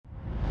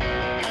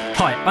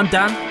Hi, I'm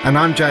Dan. And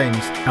I'm James.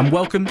 And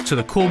welcome to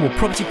the Cornwall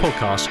Property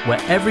Podcast, where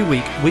every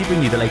week we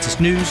bring you the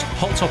latest news,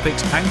 hot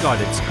topics and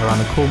guidance around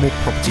the Cornwall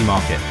property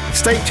market.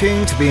 Stay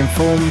tuned to be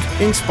informed,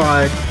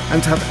 inspired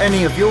and to have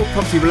any of your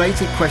property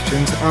related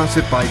questions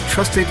answered by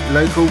trusted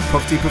local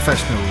property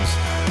professionals.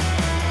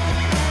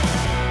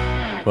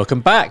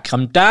 Welcome back.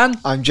 I'm Dan.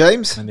 I'm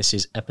James. And this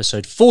is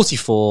episode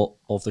 44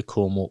 of the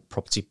Cornwall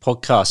Property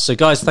Podcast. So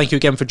guys, thank you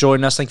again for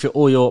joining us. Thank you for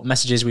all your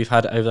messages we've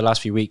had over the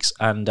last few weeks.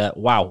 And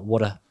wow,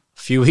 what a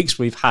few weeks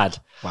we've had.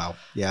 Wow.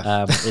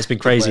 Yeah. It's been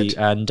crazy.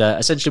 And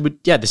essentially,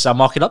 this is our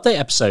market update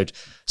episode.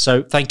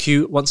 So thank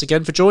you once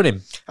again for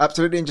joining.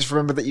 Absolutely. And just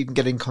remember that you can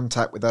get in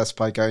contact with us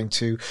by going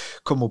to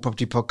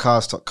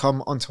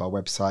cornwallpropertypodcast.com, onto our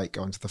website,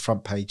 go onto the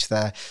front page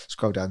there,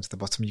 scroll down to the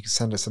bottom. You can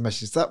send us a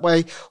message that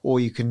way, or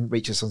you can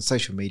reach us on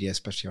social media,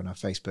 especially on our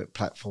Facebook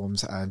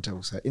platforms and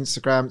also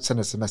Instagram. Send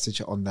us a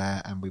message on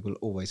there and we will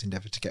always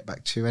endeavour to get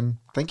back to you. And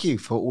thank you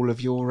for all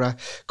of your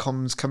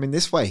comms coming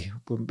this way.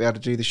 Wouldn't be able to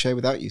do the show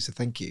without you, so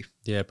thank you.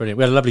 Yeah, brilliant.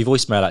 We had a lovely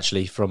voicemail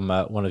actually from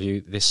one of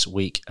you this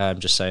week,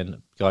 just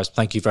saying, guys,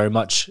 thank you very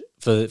much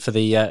for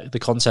the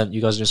content.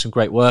 You guys are doing some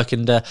great work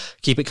and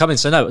keep it coming.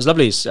 So no, it was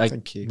lovely.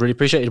 Thank you. Really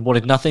appreciate it.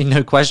 Wanted nothing,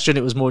 no question.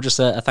 It was more just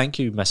a thank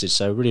you message.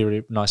 So really,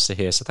 really nice to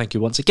hear. So thank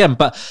you once again.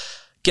 But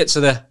get to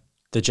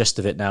the gist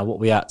of it now, what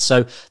we're at.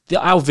 So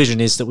our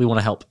vision is that we want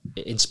to help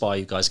inspire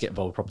you guys to get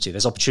involved with property.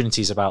 There's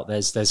opportunities about,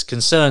 there's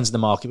concerns in the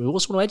market. We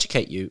also want to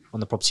educate you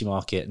on the property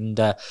market. And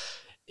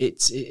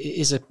it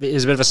is a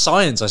bit of a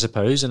science, I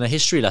suppose, and a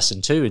history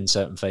lesson too in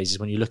certain phases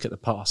when you look at the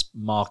past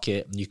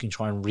market and you can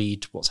try and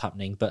read what's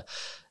happening. But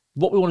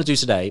what we want to do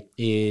today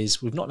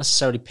is we've not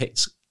necessarily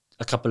picked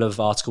a couple of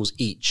articles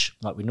each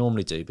like we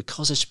normally do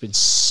because there's been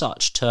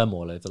such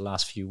turmoil over the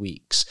last few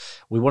weeks.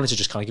 We wanted to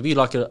just kind of give you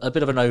like a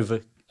bit of an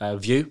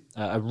overview,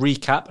 a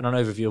recap and an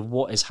overview of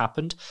what has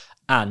happened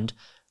and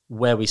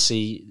where we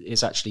see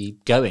it's actually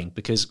going,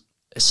 because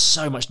there's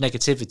so much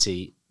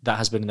negativity that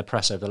has been in the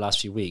press over the last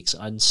few weeks,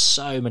 and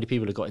so many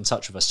people have got in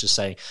touch with us just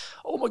saying,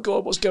 "Oh my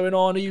God, what's going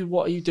on?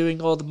 What are you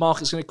doing? Oh, the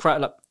market's going to crack."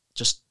 Like,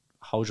 just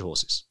hold your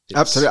horses.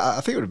 Absolutely.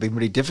 I think it would have been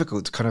really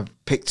difficult to kind of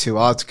pick two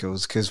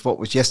articles because what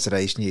was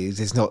yesterday's news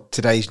is not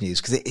today's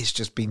news, because it has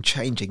just been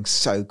changing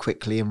so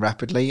quickly and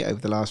rapidly over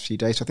the last few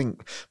days. So I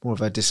think more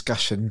of a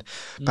discussion,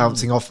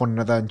 bouncing off one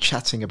another and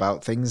chatting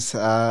about things,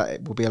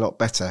 it will be a lot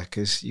better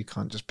because you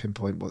can't just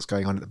pinpoint what's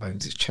going on at the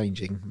moment. It's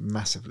changing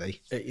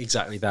massively.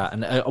 Exactly that.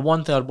 And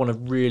one thing I'd want to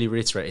really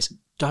reiterate is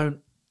don't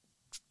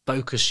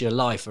focus your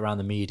life around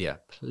the media,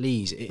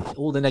 please.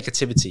 All the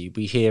negativity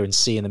we hear and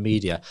see in the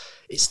media,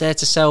 it's there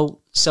to sell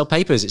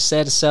papers. It's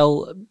there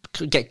to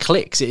get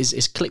clicks.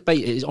 It's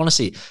clickbait.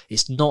 Honestly,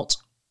 it's not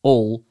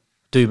all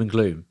doom and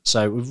gloom.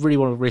 So we really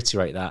want to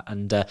reiterate that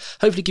and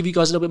hopefully give you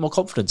guys a little bit more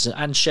confidence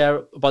and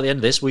share. By the end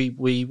of this,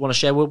 we want to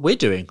share what we're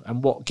doing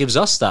and what gives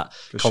us that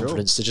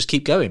confidence to just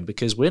keep going,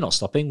 because we're not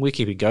stopping, we're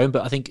keeping going.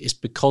 But I think it's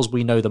because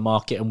we know the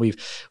market and we've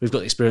got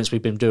the experience.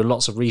 We've been doing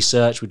lots of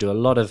research. We do a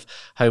lot of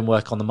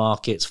homework on the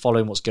markets,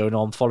 following what's going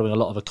on, following a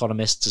lot of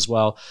economists as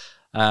well.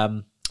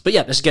 But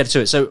yeah, let's get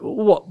to it. So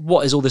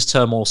what is all this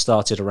turmoil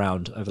started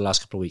around over the last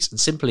couple of weeks? And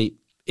simply,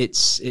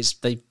 it's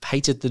they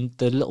hated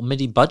the little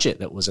mini budget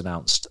that was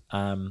announced.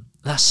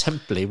 That's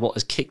simply what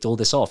has kicked all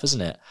this off,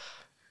 isn't it?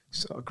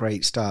 It's not a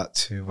great start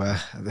to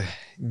the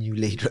new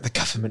leader of the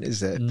government,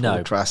 is it? No,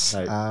 Paul Truss.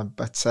 No.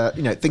 But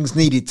things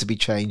needed to be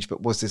changed.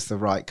 But was this the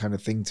right kind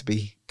of thing to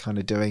be kind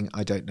of doing?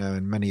 I don't know,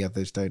 and many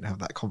others don't have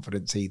that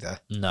confidence either.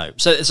 No.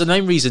 So the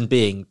main reason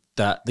being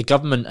that the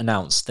government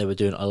announced they were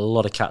doing a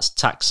lot of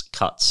tax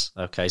cuts.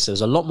 Okay, so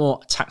there's a lot more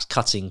tax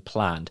cutting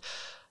planned.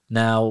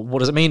 Now, what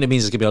does it mean? It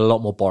means there's going to be a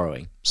lot more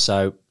borrowing.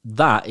 So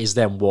that is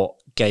then what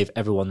gave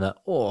everyone the,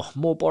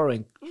 more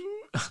borrowing,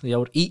 the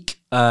old eek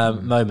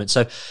moment.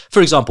 So,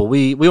 for example,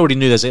 we already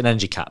knew there's an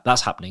energy cap.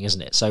 That's happening,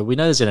 isn't it? So we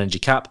know there's an energy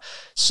cap.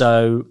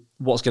 So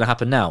what's going to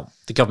happen now?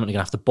 The government are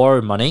going to have to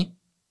borrow money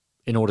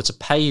in order to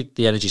pay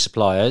the energy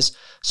suppliers,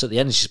 so the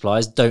energy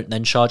suppliers don't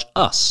then charge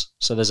us.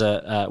 So there's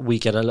we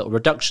get a little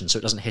reduction, so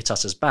it doesn't hit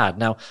us as bad.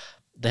 Now,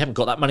 they haven't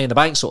got that money in the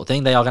bank sort of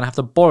thing. They are going to have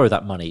to borrow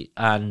that money,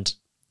 and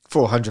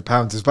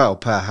 £400 as well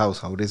per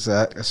household is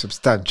a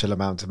substantial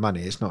amount of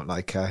money. It's not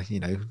like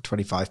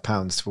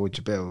 £25 towards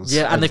your bills.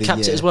 Yeah, and they've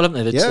capped it as well,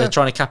 haven't they? Yeah. They're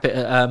trying to cap it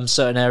at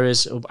certain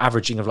areas,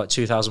 averaging of like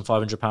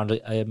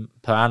 £2,500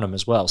 per annum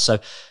as well. So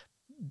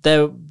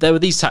there were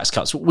these tax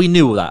cuts. We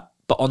knew all that,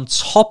 but on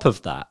top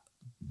of that,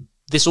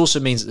 this also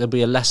means that there'll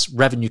be a less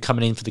revenue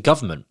coming in for the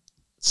government.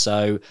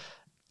 So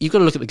you've got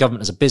to look at the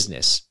government as a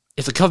business.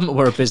 If the government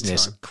were a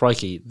business,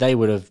 crikey, they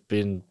would have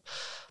been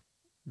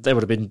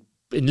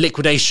in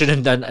liquidation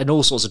and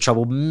all sorts of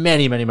trouble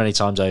many, many, many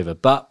times over.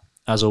 But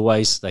as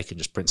always, they can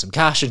just print some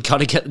cash and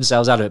kind of get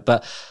themselves out of it.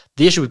 But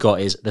the issue we've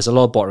got is there's a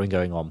lot of borrowing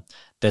going on.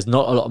 There's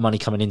not a lot of money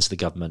coming into the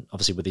government,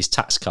 obviously, with these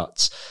tax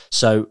cuts.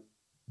 So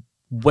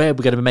where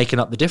we're going to be making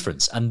up the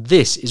difference. And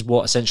this is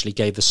what essentially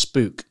gave the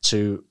spook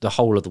to the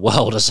whole of the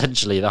world,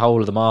 essentially, the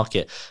whole of the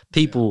market.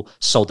 People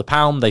sold the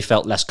pound. They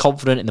felt less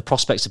confident in the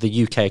prospects of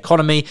the UK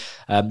economy.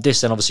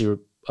 This then obviously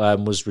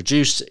was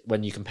reduced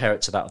when you compare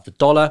it to that of the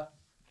dollar.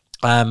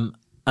 And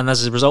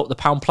as a result, the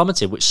pound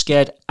plummeted, which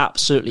scared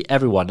absolutely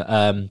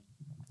everyone.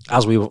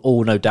 As we were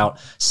all no doubt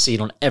seen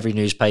on every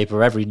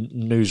newspaper, every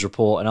news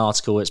report and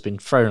article, it's been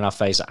thrown in our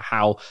face at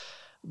how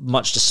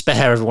much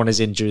despair everyone is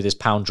in due to this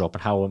pound drop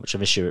and how much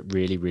of an issue it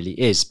really, really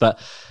is. But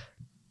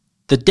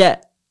the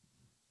debt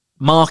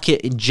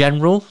market in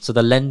general, so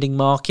the lending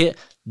market,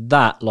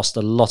 that lost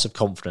a lot of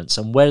confidence.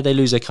 And where did they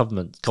lose their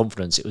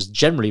confidence? It was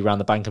generally around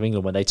the Bank of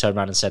England when they turned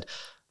around and said,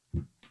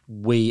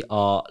 we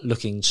are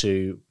looking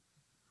to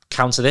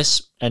counter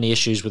this, any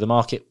issues with the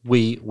market,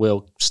 we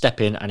will step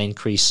in and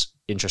increase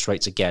interest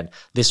rates again.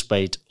 This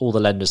made all the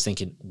lenders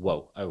thinking,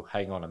 whoa, oh,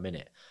 hang on a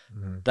minute.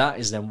 That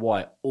is then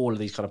why all of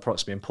these kind of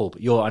products are being pulled.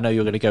 But I know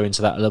you're going to go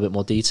into that in a little bit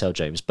more detail,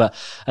 James. But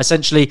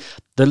essentially,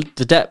 the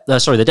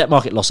debt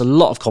market lost a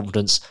lot of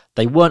confidence.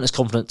 They weren't as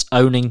confident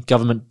owning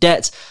government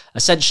debt.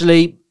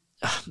 Essentially,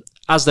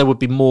 as there would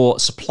be more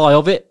supply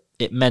of it,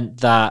 it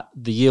meant that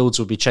the yields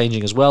would be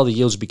changing as well. The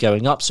yields would be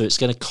going up, so it's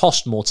going to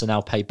cost more to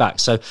now pay back.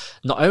 So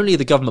not only are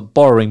the government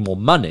borrowing more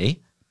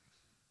money,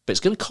 but it's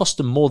going to cost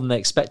them more than they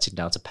expected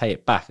now to pay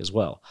it back as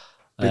well.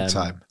 Big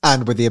time.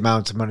 And with the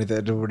amount of money that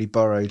had already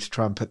borrowed to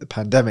try and put the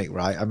pandemic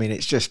right, I mean,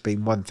 it's just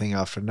been one thing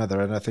after another.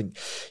 And I think,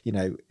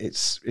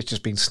 it's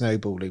just been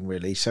snowballing,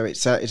 really. So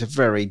it's a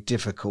very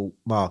difficult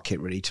market,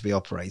 really, to be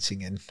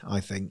operating in, I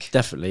think.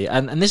 Definitely.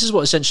 And this is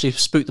what essentially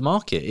spooked the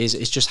market, is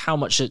it's just how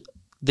much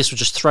this was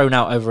just thrown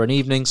out over an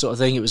evening sort of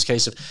thing. It was a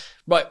case of,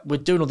 right, we're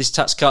doing all these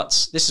tax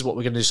cuts. This is what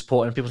we're going to do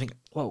support. And people think,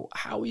 well,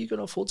 how are you going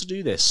to afford to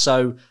do this?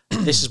 So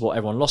this is what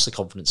everyone lost the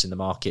confidence in the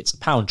markets. The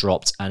pound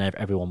dropped and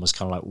everyone was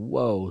kind of like,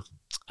 whoa.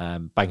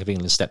 Bank of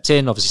England stepped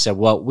in, obviously said,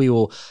 well,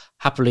 we'll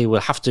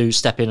have to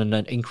step in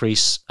and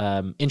increase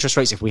interest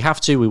rates if we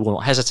have to. We will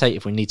not hesitate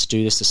if we need to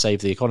do this to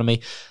save the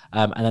economy.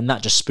 And then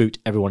that just spooked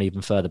everyone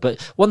even further.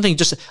 But one thing,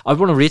 I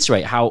want to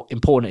reiterate how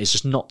important it is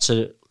just not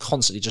to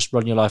constantly just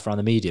run your life around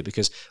the media,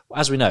 because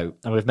as we know,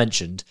 and we've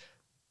mentioned,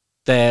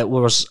 there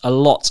was a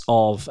lot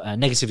of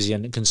negativity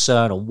and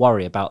concern or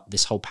worry about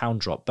this whole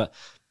pound drop. But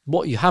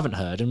what you haven't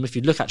heard, and if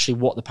you look actually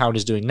what the pound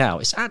is doing now,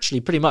 it's actually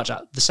pretty much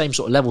at the same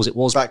sort of levels it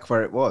was back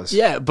where it was.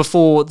 Yeah,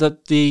 before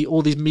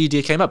all these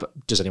media came up.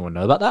 Does anyone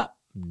know about that?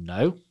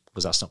 No,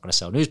 because that's not going to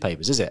sell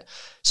newspapers, is it?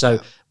 So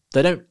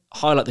they don't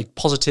highlight the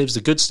positives,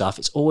 the good stuff.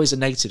 It's always the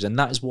negatives, and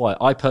that is why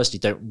I personally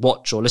don't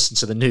watch or listen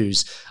to the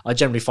news. I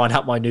generally find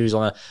out my news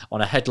on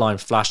a headline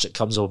flash that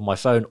comes on my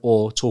phone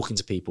or talking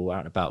to people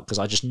out and about, because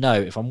I just know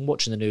if I'm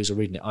watching the news or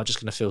reading it, I'm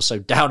just going to feel so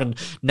down and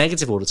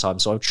negative all the time.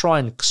 So I try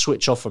and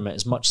switch off from it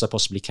as much as I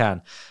possibly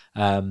can.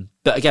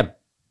 But again,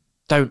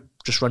 don't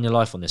just run your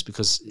life on this,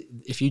 because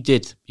if you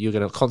did, you're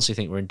going to constantly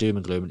think we're in doom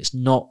and gloom, and it's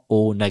not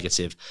all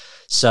negative.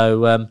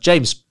 So,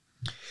 James,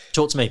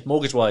 talk to me,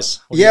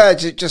 mortgage-wise. Yeah,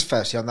 just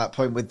firstly on that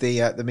point with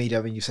the media,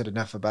 I mean, you said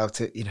enough about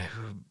it,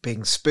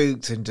 being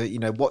spooked and,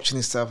 watching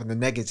this stuff and the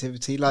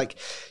negativity. Like,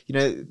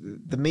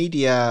 the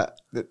media,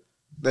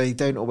 they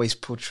don't always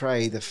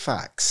portray the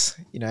facts,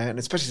 and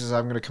especially as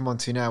I'm going to come on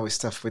to now with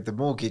stuff with the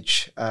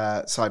mortgage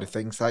side of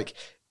things, like,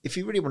 if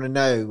you really want to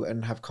know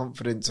and have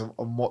confidence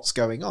on what's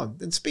going on,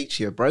 then speak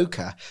to your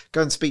broker.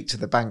 Go and speak to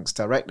the banks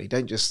directly.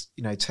 Don't just,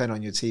 turn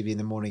on your TV in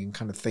the morning and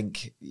kind of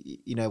think,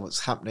 what's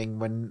happening,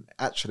 when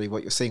actually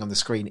what you're seeing on the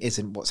screen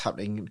isn't what's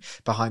happening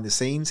behind the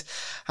scenes.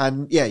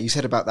 And yeah, you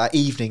said about that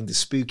evening, the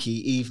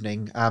spooky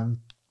evening.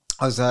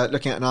 I was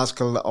looking at an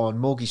article on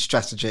mortgage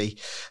strategy,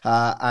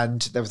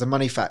 and there was a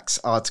Moneyfacts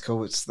article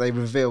which they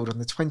revealed on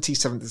the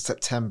 27th of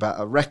September,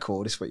 a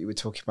record, is what you were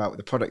talking about with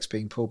the products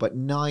being pulled, but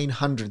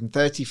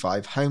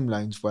 935 home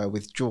loans were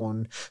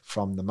withdrawn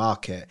from the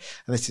market.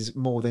 And this is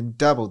more than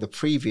double the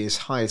previous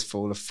highest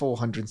fall of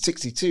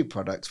 462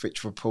 products,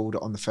 which were pulled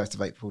on the 1st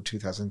of April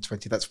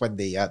 2020. That's when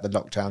the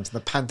lockdowns and the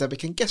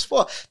pandemic, and guess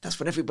what? That's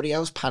when everybody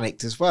else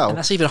panicked as well. And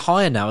that's even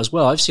higher now as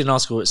well. I've seen an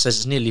article that says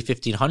it's nearly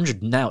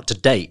 1,500 now to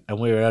date, and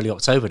we're early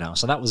October now,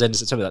 so that was end of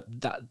September.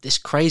 This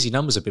crazy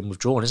numbers have been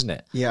withdrawn, isn't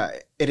it? Yeah,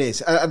 it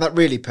is, and that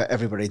really put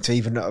everybody into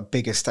even a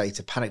bigger state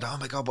of panic. Oh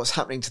my god, what's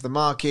happening to the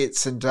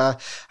markets? And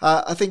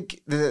I think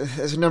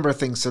there's a number of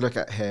things to look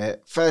at here.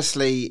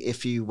 Firstly,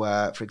 if you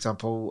were, for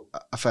example,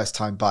 a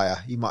first-time buyer,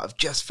 you might have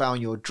just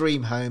found your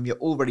dream home, you're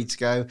all ready to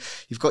go,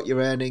 you've got your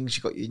earnings,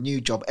 you've got your new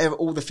job,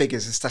 all the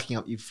figures are stacking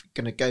up, you're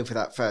going to go for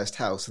that first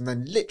house, and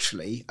then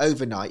literally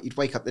overnight you'd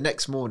wake up the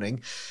next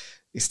morning,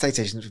 estate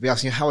agents would be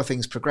asking you, how are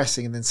things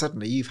progressing? And then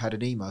suddenly you've had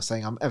an email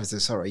saying, I'm ever so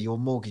sorry, your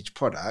mortgage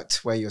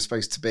product, where you're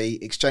supposed to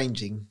be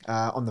exchanging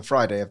on the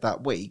Friday of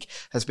that week,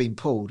 has been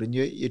pulled, and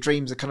your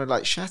dreams are kind of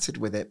like shattered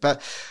with it.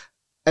 But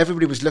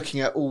everybody was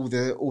looking at all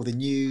the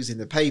news in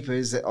the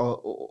papers,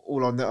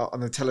 all on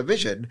the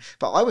television.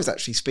 But I was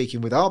actually speaking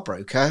with our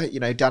broker.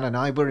 Dan and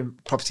I, we're in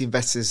property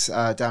investors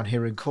down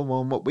here in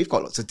Cornwall. We've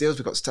got lots of deals.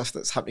 We've got stuff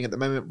that's happening at the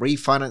moment,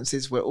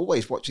 refinances. We're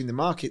always watching the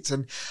markets.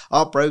 And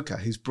our broker,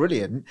 who's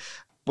brilliant,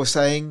 were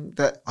saying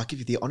that, I'll give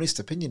you the honest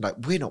opinion, like,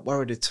 we're not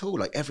worried at all.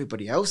 Like,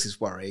 everybody else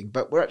is worrying,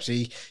 but we're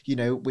actually,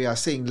 we are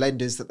seeing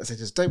lenders that they say,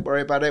 just don't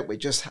worry about it. We're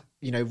just,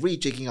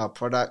 rejigging our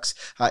products.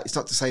 It's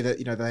not to say that,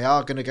 they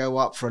are going to go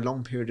up for a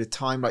long period of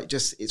time. Like,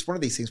 just, it's one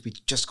of these things we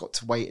just got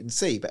to wait and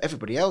see. But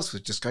everybody else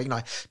was just going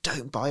like,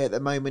 don't buy at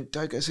the moment,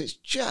 don't go. So it's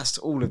just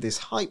all of this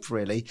hype,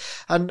 really.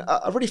 And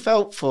I really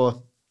felt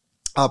for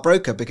our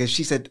broker, because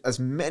she said as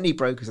many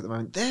brokers at the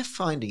moment, they're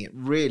finding it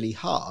really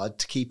hard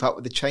to keep up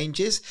with the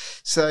changes.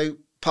 So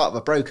part of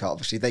a broker,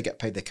 obviously, they get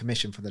paid their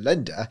commission from the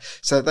lender.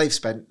 So they've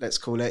spent, let's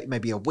call it,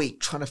 maybe a week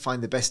trying to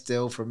find the best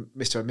deal from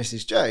Mr. and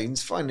Mrs.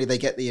 Jones. Finally, they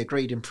get the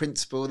agreed in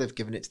principle. They've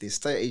given it to the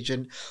estate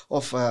agent,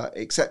 offer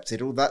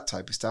accepted, all that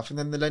type of stuff. And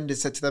then the lender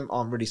said to them,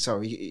 oh, I'm really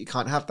sorry, you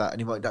can't have that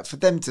anymore. For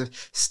them to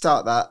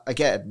start that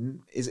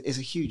again is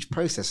a huge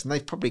process. And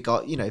they've probably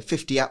got,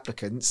 50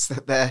 applicants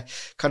that they're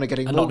kind of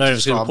getting and not knowing if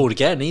it's going to from. be pulled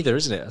again either,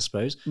 isn't it, I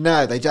suppose?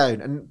 No, they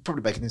don't. And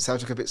probably making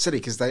themselves look a bit silly,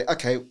 because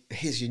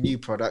here's your new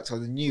product or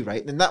the new rate,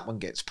 and then that one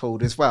gets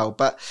pulled as well.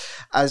 But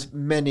as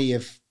many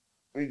of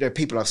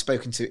people I've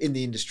spoken to in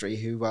the industry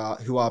who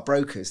are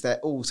brokers, they're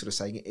all sort of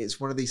saying it's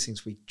one of these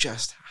things we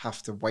just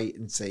have to wait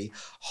and see,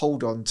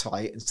 hold on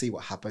tight and see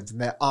what happens.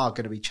 And there are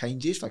going to be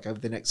changes like over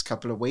the next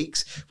couple of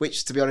weeks,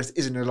 which, to be honest,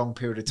 isn't a long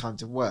period of time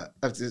to wait.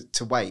 If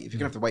you're going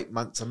to have to wait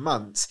months and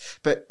months,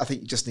 but I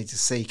think you just need to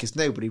see, because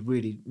nobody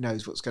really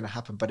knows what's going to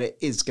happen. But it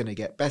is going to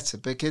get better,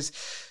 because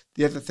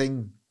the other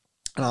thing,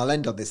 and I'll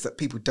end on this, that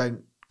people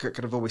don't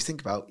kind of always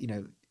think about,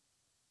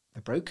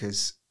 the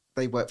brokers,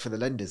 they work for the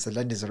lenders. The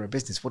lenders are a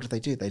business. What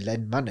do? They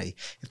lend money.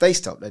 If they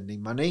stop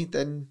lending money,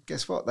 then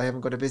guess what? They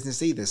haven't got a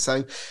business either.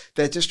 So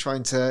they're just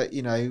trying to,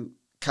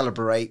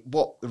 calibrate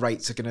what the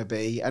rates are going to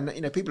be. And,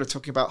 people are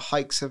talking about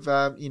hikes of,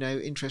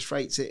 interest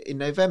rates in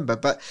November.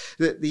 But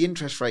the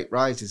interest rate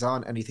rises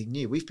aren't anything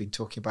new. We've been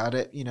talking about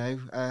it,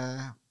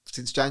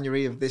 since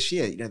January of this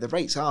year. The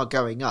rates are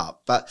going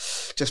up, but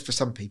just for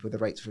some people, the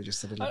rates were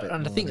just a little bit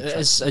and more. I think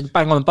it's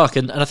bang on the buck.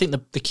 And I think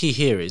the key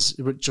here is,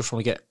 just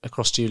want to get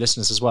across to you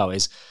listeners as well,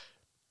 is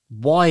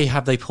why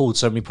have they pulled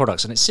so many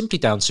products? And it's simply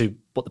down to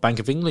what the Bank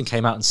of England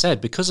came out and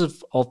said, because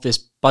of this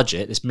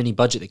budget, this mini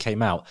budget that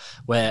came out,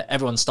 where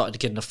everyone started to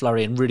get in a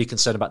flurry and really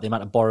concerned about the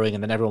amount of borrowing,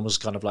 and then everyone was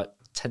kind of like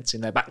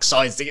tensing their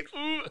backsides thinking,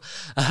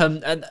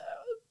 and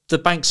the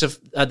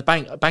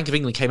Bank of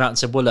England came out and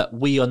said, well, look,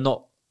 we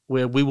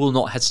will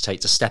not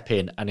hesitate to step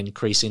in and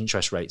increase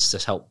interest rates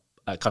to help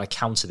kind of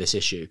counter this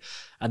issue.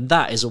 And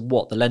that is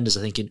what the lenders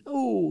are thinking,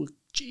 oh,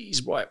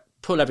 geez, right,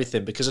 pull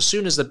everything, because as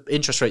soon as the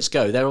interest rates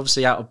go, they're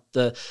obviously out of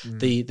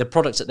the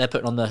products that they're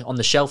putting on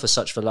the shelf as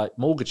such for like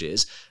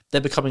mortgages,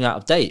 they're becoming out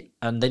of date,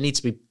 and they need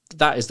to be.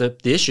 That is the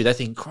issue. They're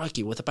thinking,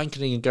 crikey, with the Bank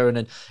of England going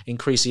and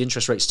increase the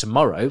interest rates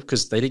tomorrow,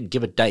 because they didn't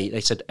give a date.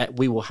 They said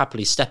we will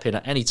happily step in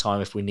at any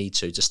time if we need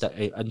to step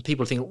in. And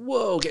people are thinking,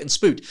 whoa, getting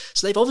spooked.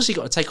 So they've obviously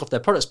got to take off their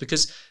products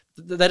because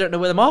they don't know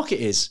where the market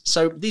is.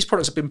 So these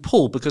products have been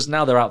pulled because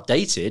now they're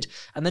outdated,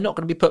 and they're not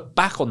going to be put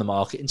back on the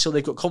market until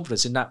they've got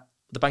confidence in that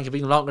the Bank of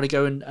England aren't going to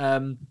go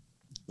and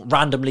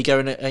randomly go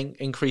and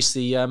increase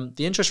the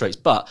interest rates.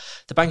 But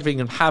the Bank of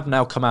England have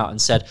now come out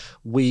and said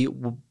we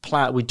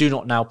do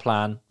not now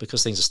plan,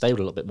 because things are stable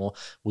a little bit more,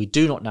 we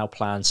do not now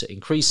plan to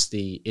increase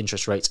the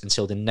interest rates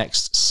until the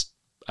next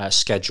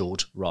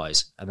scheduled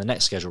rise, and the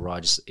next scheduled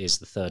rise is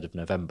the 3rd of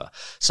November.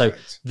 So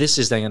right. This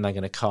is then, and they're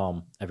going to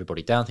calm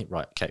everybody down, think,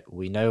 right, okay,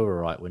 we know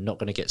we're right, we're not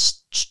going to get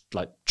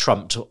like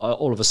trumped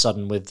all of a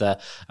sudden with a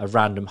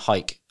random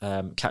hike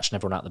catching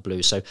everyone out of the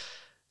blue. So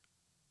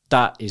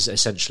that is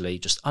essentially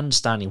just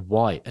understanding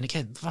why. And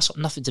again, that's got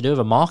nothing to do with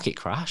a market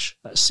crash.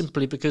 That's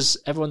simply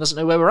because everyone doesn't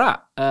know where we're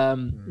at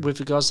with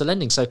regards to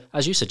lending. So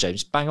as you said,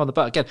 James, bang on the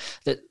butt again,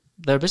 that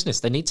they're a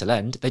business. They need to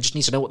lend. They just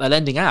need to know what they're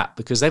lending at,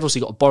 because they've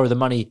obviously got to borrow the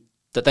money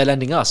that they're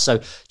lending us. So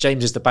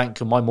James is the bank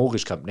and my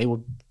mortgage company.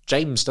 Well,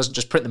 James doesn't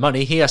just print the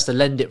money. He has to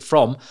lend it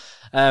from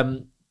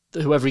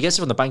whoever he gets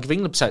it from, the Bank of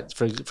England,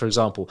 for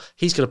example.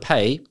 He's going to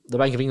pay the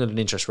Bank of England an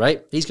interest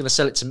rate. He's going to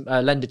sell it to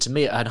lend it to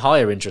me at a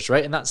higher interest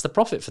rate, and that's the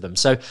profit for them.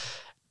 So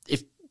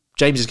if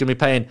James is going to be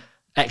paying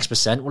X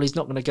percent, well, he's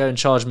not going to go and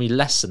charge me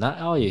less than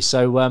that, are you?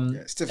 So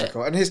it's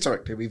difficult. And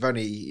historically, we've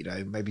only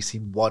maybe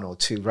seen 1 or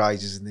 2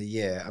 rises in the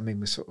year. I mean,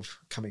 we're sort of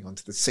coming on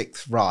to the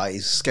 6th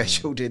rise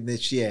scheduled in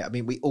this year. I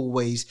mean, we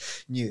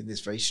always knew in this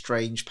very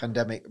strange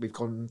pandemic that we've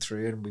gone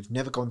through, and we've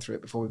never gone through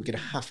it before, we were going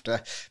to have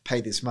to pay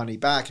this money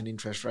back, and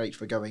interest rates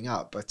were going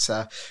up. But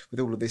with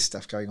all of this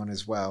stuff going on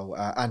as well,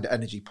 and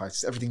energy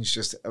prices, everything's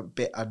just a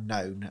bit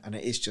unknown. And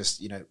it is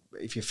just,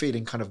 if you're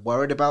feeling kind of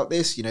worried about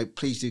this,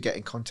 please do get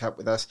in contact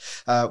with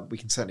us.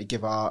 We can certainly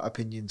give our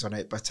opinions on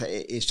it, but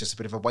it is just a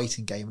bit of a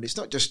waiting game. And it's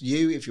not just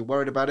you, if you're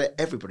worried about it,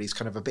 everybody's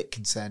kind of a bit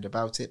concerned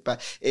about it,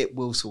 but it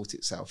will sort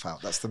itself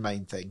out. That's the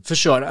main thing. For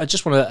sure. I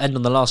just want to end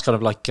on the last kind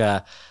of like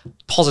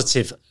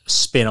positive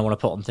spin I want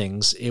to put on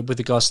things with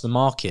regards to the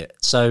market.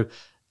 So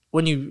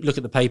when you look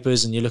at the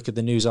papers and you look at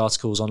the news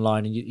articles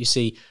online, and you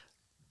see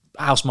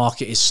house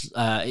market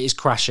is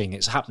crashing,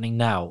 it's happening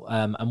now,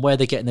 and where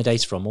they're getting the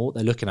data from, or what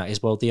they're looking at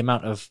is, well, the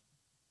amount of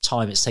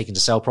time it's taken to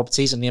sell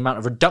properties and the amount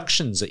of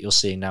reductions that you're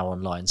seeing now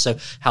online. So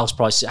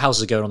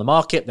houses are going on the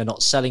market, they're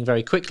not selling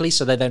very quickly,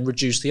 so they then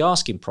reduce the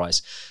asking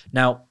price.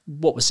 Now,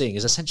 what we're seeing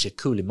is essentially a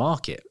cooling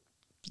market.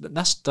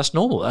 That's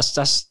normal. It's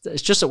just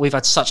that we've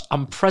had such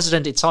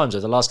unprecedented times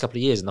over the last couple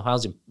of years in the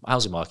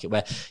housing market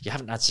where you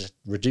haven't had to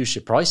reduce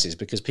your prices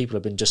because people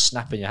have been just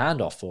snapping your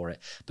hand off for it.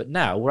 But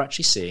now we're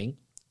actually seeing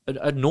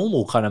a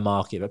normal kind of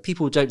market, but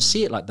people don't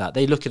see it like that.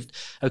 They look at,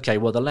 okay,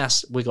 well,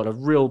 we got a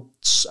real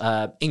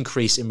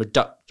increase in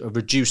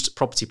reduced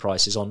property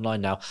prices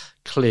online now.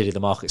 Clearly, the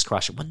market's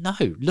crashing. Well, no.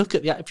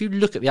 If you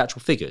look at the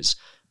actual figures,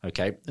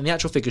 okay, and the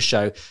actual figures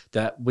show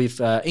that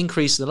we've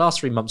increased in the last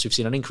 3 months. We've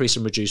seen an increase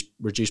in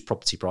reduced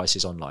property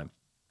prices online.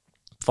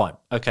 Fine,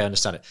 okay, I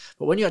understand it.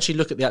 But when you actually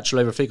look at the actual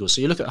overall figures,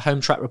 so you look at a Home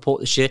Track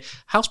report this year,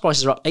 house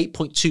prices are up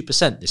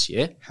 8.2% this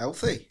year.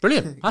 Healthy.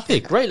 Brilliant. Happy.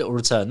 Great little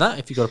return that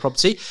if you've got a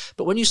property.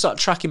 But when you start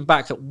tracking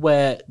back at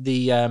where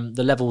the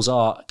levels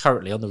are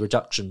currently on the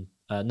reduction,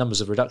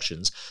 numbers of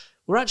reductions,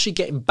 we're actually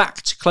getting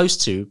back to close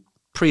to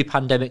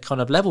pre-pandemic kind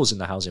of levels in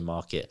the housing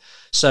market.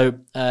 So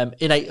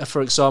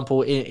for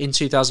example, in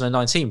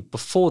 2019,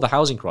 before the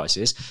housing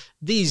crisis,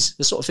 the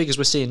sort of figures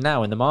we're seeing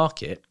now in the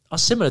market are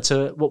similar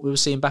to what we were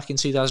seeing back in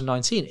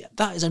 2019.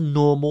 That is a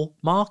normal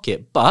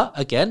market. But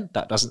again,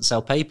 that doesn't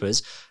sell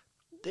papers.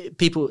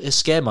 People are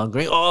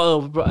scaremongering.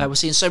 Oh, we're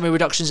seeing so many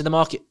reductions in the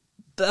market.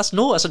 That's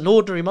an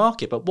ordinary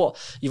market. But what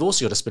you've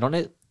also got to spin on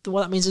it,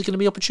 well, that means there's going to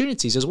be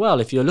opportunities as well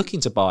if you're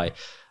looking to buy.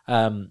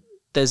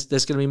 There's going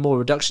to be more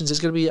reductions.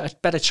 There's going to be a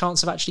better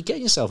chance of actually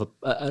getting yourself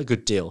a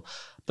good deal.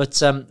 But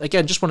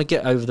again, just want to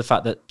get over the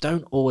fact that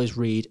don't always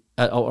read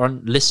or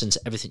listen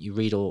to everything you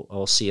read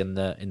or see in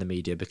the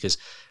media, because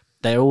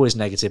they're always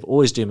negative,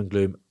 always doom and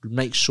gloom.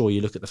 Make sure you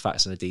look at the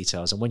facts and the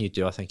details. And when you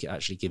do, I think it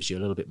actually gives you a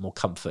little bit more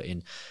comfort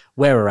in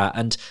where we're at.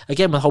 And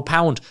again, with the whole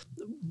pound,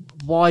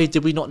 why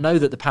did we not know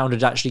that the pound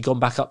had actually gone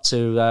back up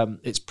to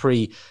its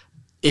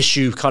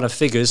pre-issue kind of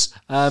figures?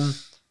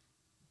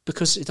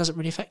 Because it doesn't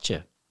really affect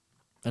you,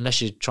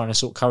 unless you're trying to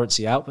sort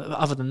currency out. But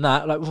other than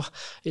that,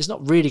 it's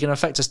not really going to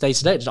affect us day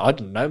to day. I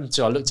didn't know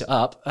until I looked it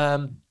up.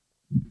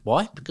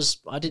 Why? Because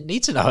I didn't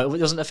need to know. It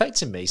wasn't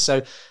affecting me.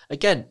 So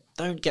again,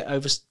 don't get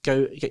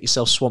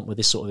yourself swamped with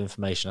this sort of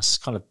information. That's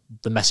kind of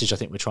the message I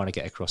think we're trying to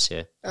get across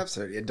here.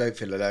 Absolutely. And don't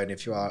feel alone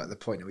if you are at the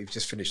point that we've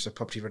just finished a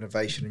property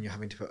renovation and you're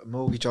having to put a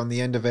mortgage on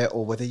the end of it,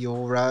 or whether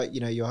your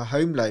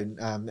home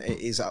loan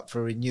is up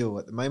for renewal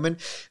at the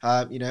moment.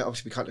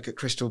 Obviously we can't look at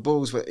crystal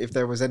balls, but if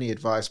there was any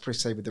advice, probably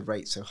say with the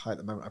rates so high at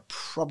the moment, I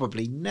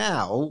probably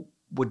now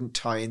wouldn't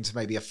tie into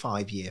maybe a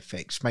 5-year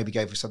fix, maybe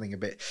go for something a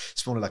bit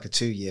smaller like a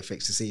 2-year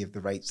fix to see if the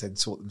rates then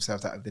sort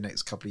themselves out over the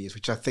next couple of years,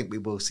 which I think we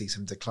will see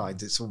some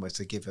declines. It's almost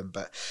a given,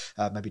 but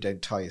maybe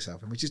don't tie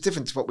yourself in, which is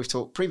different to what we've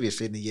talked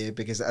previously in the year,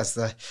 because as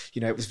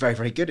it was very,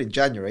 very good in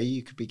January,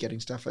 you could be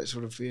getting stuff at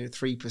sort of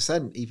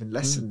 3%, even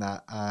less than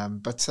that.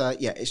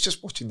 It's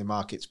just watching the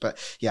markets. But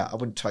yeah, I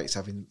wouldn't tie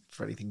yourself in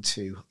for anything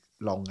too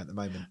long at the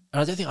moment. And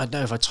I don't think I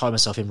know if I tie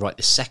myself in right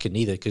this second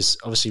either, because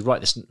obviously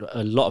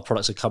a lot of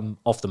products have come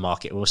off the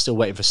market and we're still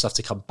waiting for stuff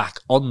to come back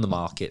on the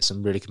market,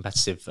 some really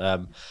competitive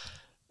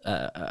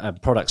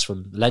products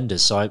from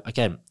lenders. So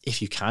again,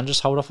 if you can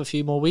just hold off a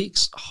few more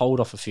weeks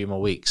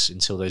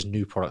until those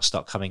new products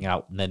start coming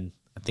out, and then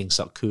things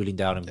start cooling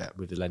down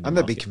with the lending. And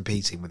they'll be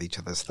competing with each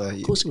other. So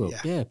of course it will.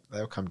 Yeah.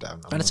 They'll come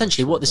down. And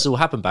essentially what this will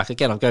happen back,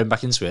 again, I'm going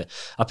back into it.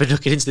 I've been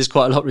looking into this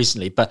quite a lot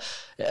recently, but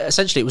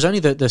essentially it was only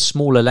the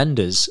smaller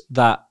lenders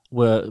that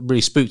were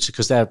really spooked,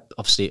 because they're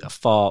obviously a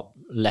far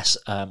less,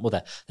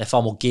 they're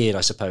far more geared,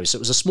 I suppose. So it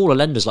was the smaller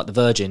lenders like the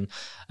Virgin,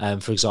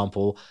 for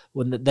example,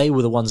 when they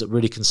were the ones that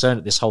really concerned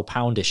at this whole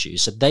pound issue.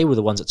 So they were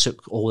the ones that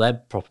took all their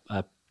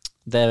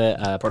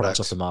products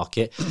off the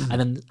market, and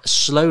then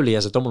slowly,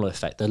 as a domino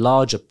effect, the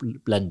larger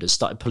lenders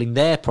started pulling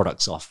their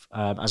products off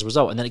as a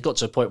result. And then it got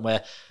to a point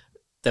where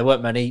there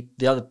weren't many.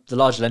 The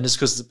larger lenders,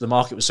 because the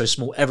market was so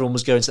small, everyone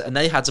was going to, and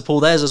they had to pull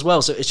theirs as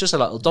well. So it's just a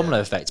little domino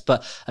effect.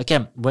 But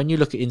again, when you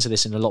look into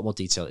this in a lot more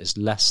detail, it's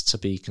less to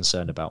be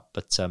concerned about.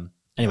 But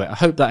anyway, I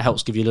hope that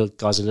helps give you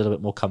guys a little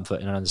bit more comfort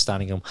and an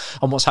understanding on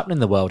what's happening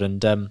in the world. And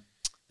don't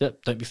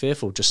be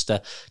fearful. Just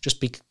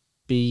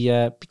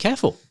be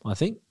careful, I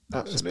think.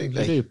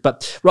 Absolutely.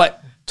 But right,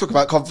 talk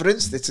about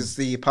confidence. This is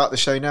the part of the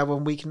show now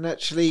when we can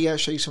actually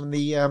show you some of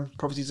the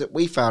properties that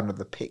we found of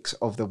the picks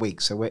of the week.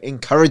 So we're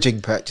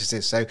encouraging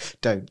purchases, so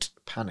don't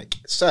panic.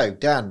 So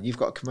Dan, you've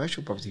got a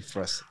commercial property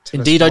for us.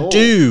 Indeed I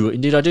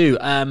do.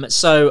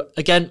 So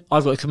again,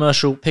 I've got a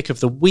commercial pick of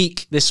the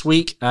week this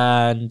week,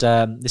 and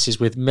this is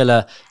with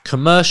Miller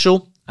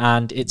Commercial.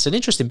 And it's an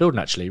interesting building,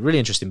 actually, really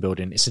interesting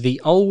building. It's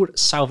the old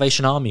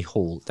Salvation Army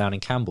Hall down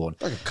in Camborne.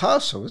 Like a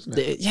castle, isn't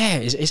it?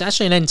 It's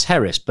actually an end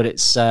terrace, but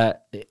it's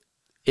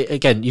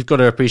again, you've got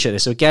to appreciate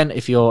this. So again,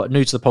 if you're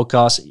new to the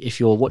podcast, if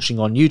you're watching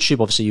on YouTube,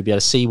 obviously you'll be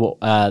able to see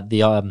what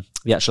the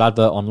actual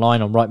advert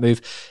online on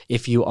Rightmove.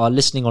 If you are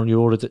listening on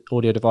your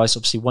audio device,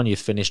 obviously when you've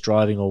finished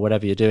driving or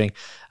whatever you're doing,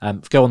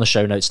 go on the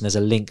show notes and there's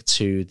a link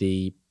to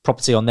the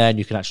property on there, and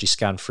you can actually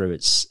scan through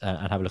it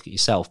and have a look at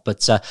yourself.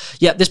 But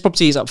this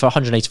property is up for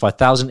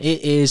 185,000.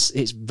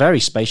 It's very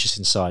spacious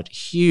inside,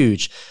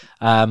 huge.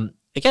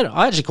 Again,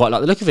 I actually quite like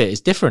the look of it.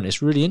 It's different.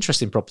 It's really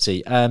interesting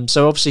property.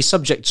 So obviously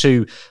subject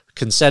to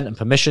consent and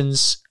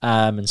permissions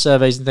and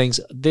surveys and things.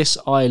 This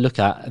I look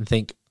at and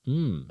think,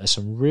 there's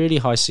some really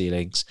high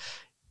ceilings.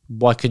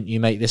 Why couldn't you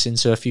make this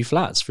into a few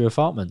flats, few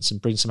apartments,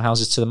 and bring some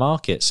houses to the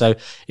market? So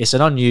it's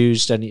an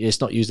unused, and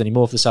it's not used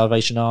anymore for the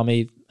Salvation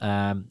Army.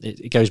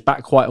 It goes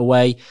back quite a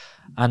way,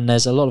 and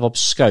there's a lot of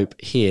scope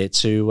here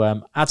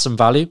to add some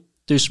value,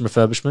 do some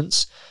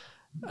refurbishments,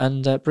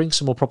 and bring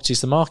some more properties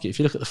to the market. If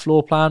you look at the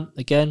floor plan,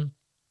 again,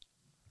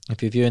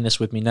 if you're viewing this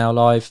with me now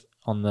live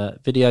on the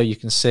video, you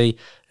can see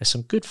there's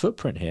some good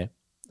footprint here,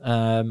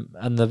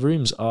 and the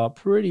rooms are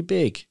pretty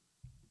big.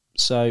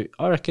 So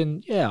I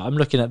reckon, I'm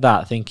looking at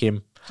that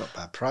thinking, not a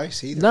bad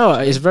price either. No,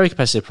 it's a very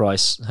competitive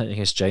price. I think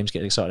it's James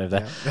getting excited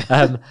over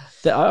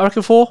there. I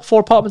reckon four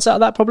apartments out of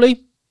that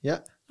probably. Yeah,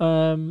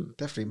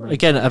 definitely.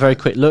 Again, a very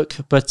quick look,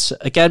 but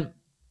again,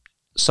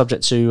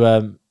 subject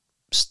to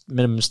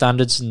minimum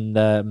standards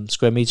and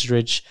square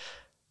meterage.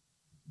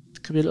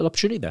 There could be a little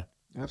opportunity there.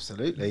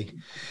 Absolutely.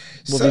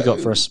 What have you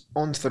got for us?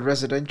 On to the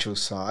residential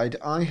side,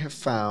 I have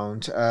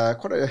found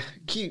quite a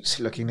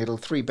cute-looking little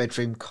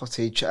 3-bedroom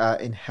cottage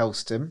in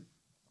Helston.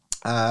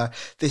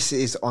 This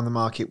is on the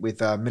market with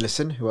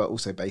Millison, who are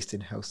also based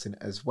in Helston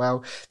as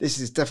well. This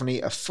is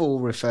definitely a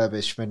full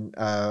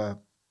refurbishment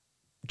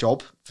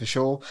job for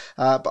sure,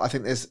 but I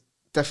think there's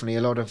definitely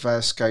a lot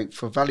of scope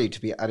for value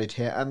to be added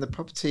here, and the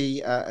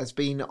property has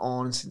been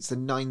on since the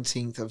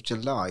 19th of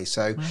July,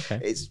 so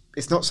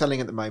it's not selling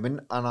at the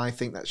moment, and I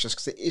think that's just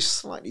because it is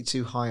slightly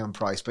too high on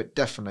price, but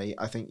definitely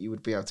I think you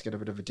would be able to get a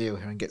bit of a deal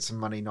here and get some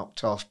money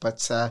knocked off. But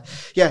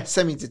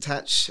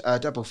semi-detached,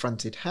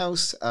 double-fronted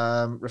house,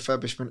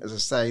 refurbishment, as I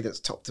say, that's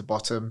top to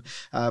bottom,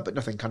 but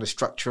nothing kind of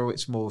structural.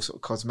 It's more sort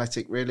of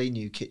cosmetic really,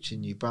 new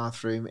kitchen, new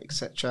bathroom,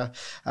 etc.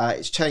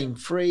 It's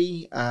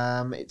chain-free,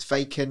 it's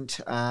vacant,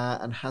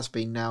 and has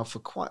been now for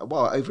quite a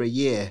while, over a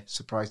year.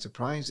 Surprise.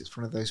 It's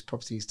one of those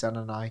properties Dan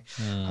and I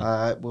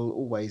will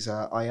always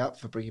eye up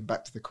for bringing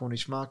back to the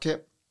Cornish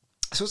market.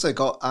 It's also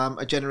got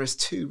a generous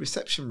 2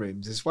 reception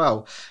rooms as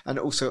well, and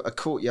also a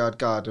courtyard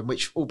garden,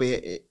 which,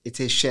 albeit it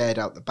is shared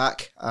out the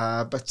back,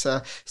 but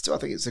still I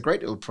think it's a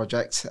great little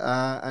project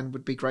and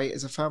would be great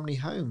as a family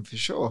home for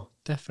sure.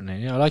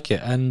 Definitely, I like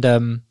it. And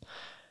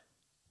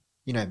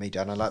you know me,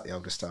 Dan, I like the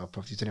older style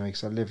properties anyway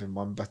because I live in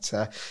one, but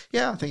I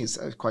think it's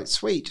quite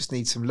sweet, just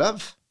needs some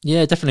love.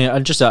 Yeah, definitely.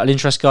 And just out of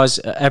interest, guys,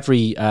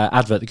 every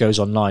advert that goes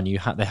online,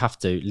 they have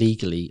to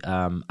legally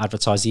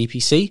advertise the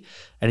EPC,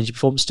 Energy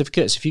Performance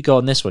Certificate. So if you go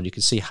on this one, you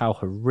can see how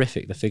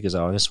horrific the figures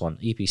are on this one.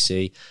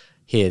 EPC,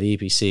 here, the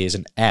EPC is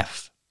an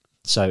F.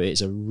 So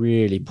it's a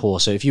really poor.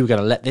 So if you were going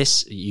to let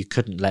this, you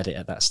couldn't let it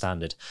at that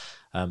standard,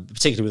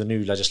 particularly with the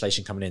new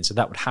legislation coming in. So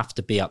that would have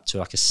to be up to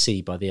like a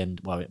C by the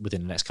end,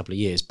 within the next couple of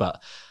years.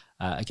 But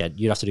again,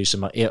 you'd have to do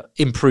some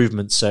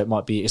improvements.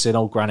 So it's an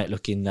old granite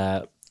looking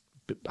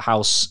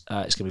house.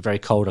 It's going to be very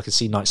cold. I can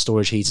see night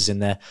storage heaters in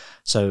there.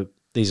 So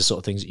these are sort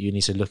of things that you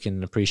need to look in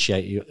and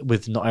appreciate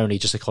with not only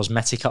just a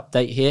cosmetic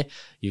update here,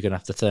 you're going to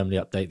have to thermally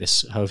update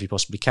this however you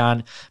possibly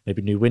can.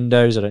 Maybe new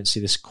windows. I don't see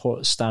this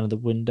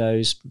standard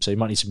windows. So you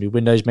might need some new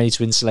windows, maybe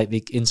to insulate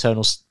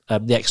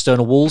the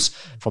external walls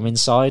from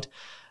inside.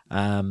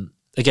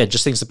 Again,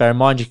 just things to bear in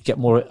mind. You can get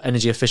more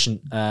energy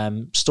efficient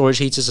storage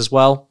heaters as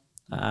well.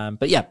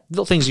 But yeah,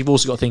 little things you've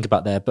also got to think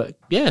about there. But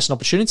yeah, it's an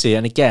opportunity.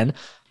 And again,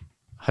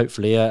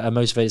 hopefully a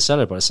motivated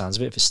seller by the sounds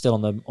of it. If it's still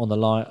on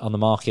the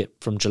market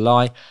from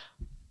July.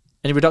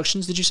 Any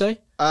reductions, did you say?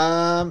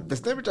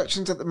 There's no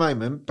reductions at the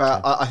moment,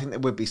 but I think there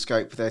would be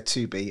scope for there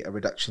to be a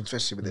reduction,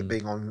 especially with it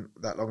being on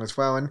that long as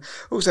well. And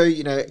also,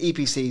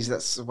 EPCs,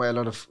 that's the way a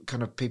lot of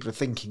kind of people are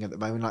thinking at the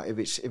moment. Like if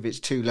it's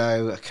too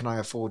low, can I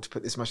afford to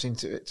put this much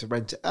into it to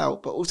rent it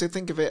out? But also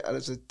think of it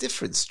as a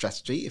different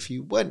strategy. If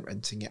you weren't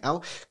renting it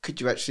out,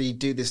 could you actually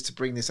do this to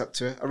bring this up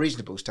to a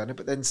reasonable standard,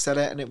 but then sell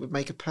it and it would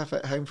make a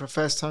perfect home for a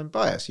first-time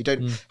buyer? So you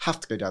don't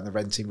have to go down the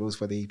renting rules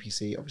where the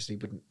EPC obviously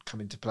wouldn't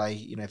come into play,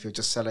 if you're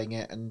just selling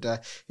it and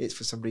it's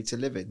for somebody to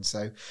live in.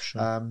 So,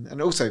 sure. And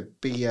also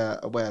be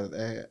aware that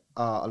there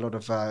are a lot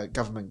of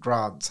government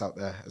grants out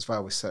there as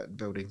well with certain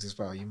buildings as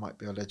well. You might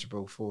be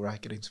eligible for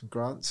getting some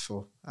grants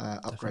for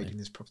upgrading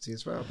this property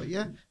as well. But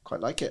yeah,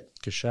 quite like it.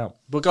 Good shout.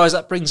 Well, guys,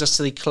 that brings us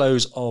to the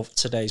close of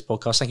today's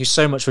podcast. Thank you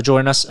so much for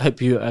joining us. I hope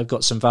you have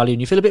got some value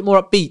and you feel a bit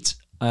more upbeat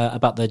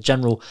about the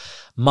general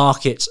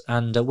market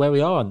and where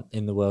we are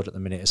in the world at the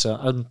minute.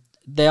 So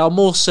there are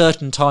more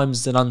certain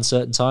times than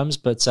uncertain times,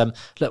 but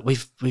look,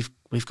 we've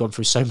we've gone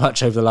through so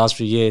much over the last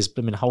few years.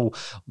 I mean, whole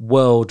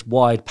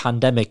worldwide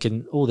pandemic,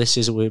 and all this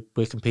is we're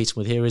competing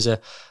with here is a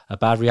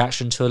bad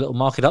reaction to a little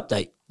market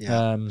update.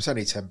 Yeah, it's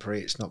only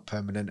temporary. It's not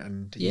permanent,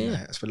 and you know,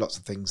 as for lots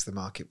of things, the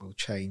market will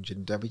change,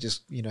 and we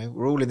just, you know,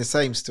 we're all in the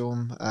same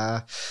storm,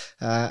 and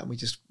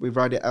we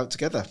ride it out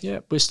together. Yeah,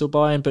 we're still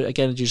buying, but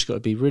again, you just got to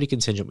be really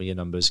contingent with your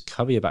numbers,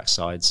 cover your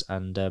backsides,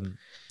 and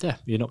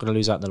you're not going to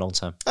lose out in the long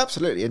term.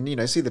 Absolutely, and you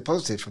know, see the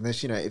positive from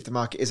this. You know, if the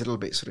market is a little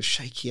bit sort of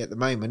shaky at the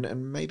moment,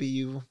 and maybe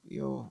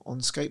you're on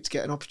scope to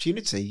get an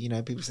opportunity. You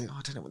know, people say, "Oh,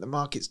 I don't know what the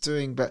market's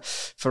doing," but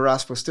for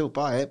us, we'll still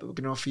buy it. But we're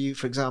going to offer you,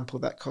 for example,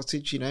 that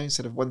cottage. You know,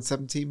 instead of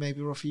 170,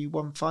 maybe we'll offer you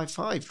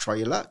 155. Try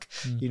your luck.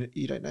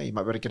 You don't know. You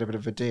might be able to get a bit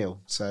of a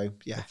deal. So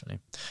yeah, definitely.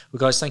 Well,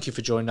 guys, thank you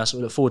for joining us.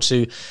 We look forward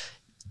to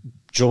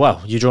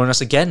you join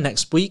us again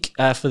next week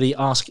for the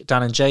Ask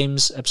Dan and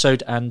James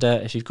episode. And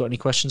if you've got any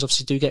questions,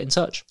 obviously do get in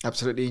touch.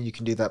 Absolutely, and you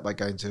can do that by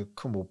going to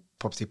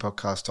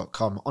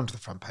CornwallPropertyPodcast.com onto the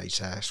front page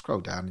there, scroll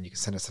down, and you can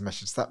send us a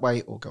message that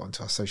way, or go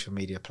onto our social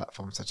media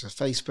platforms such as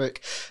Facebook,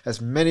 as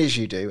many as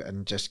you do,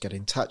 and just get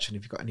in touch. And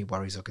if you've got any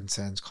worries or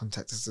concerns,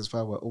 contact us as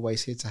well. We're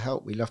always here to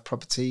help. We love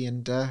property,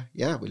 and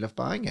we love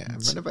buying it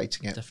and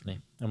renovating it.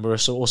 Definitely. And we're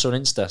also on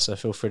Insta, so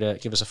feel free to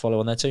give us a follow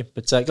on there too.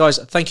 But guys,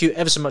 thank you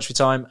ever so much for your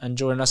time and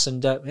joining us,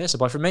 and so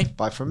bye from me.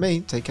 Bye from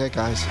me. Take care,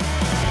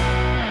 guys.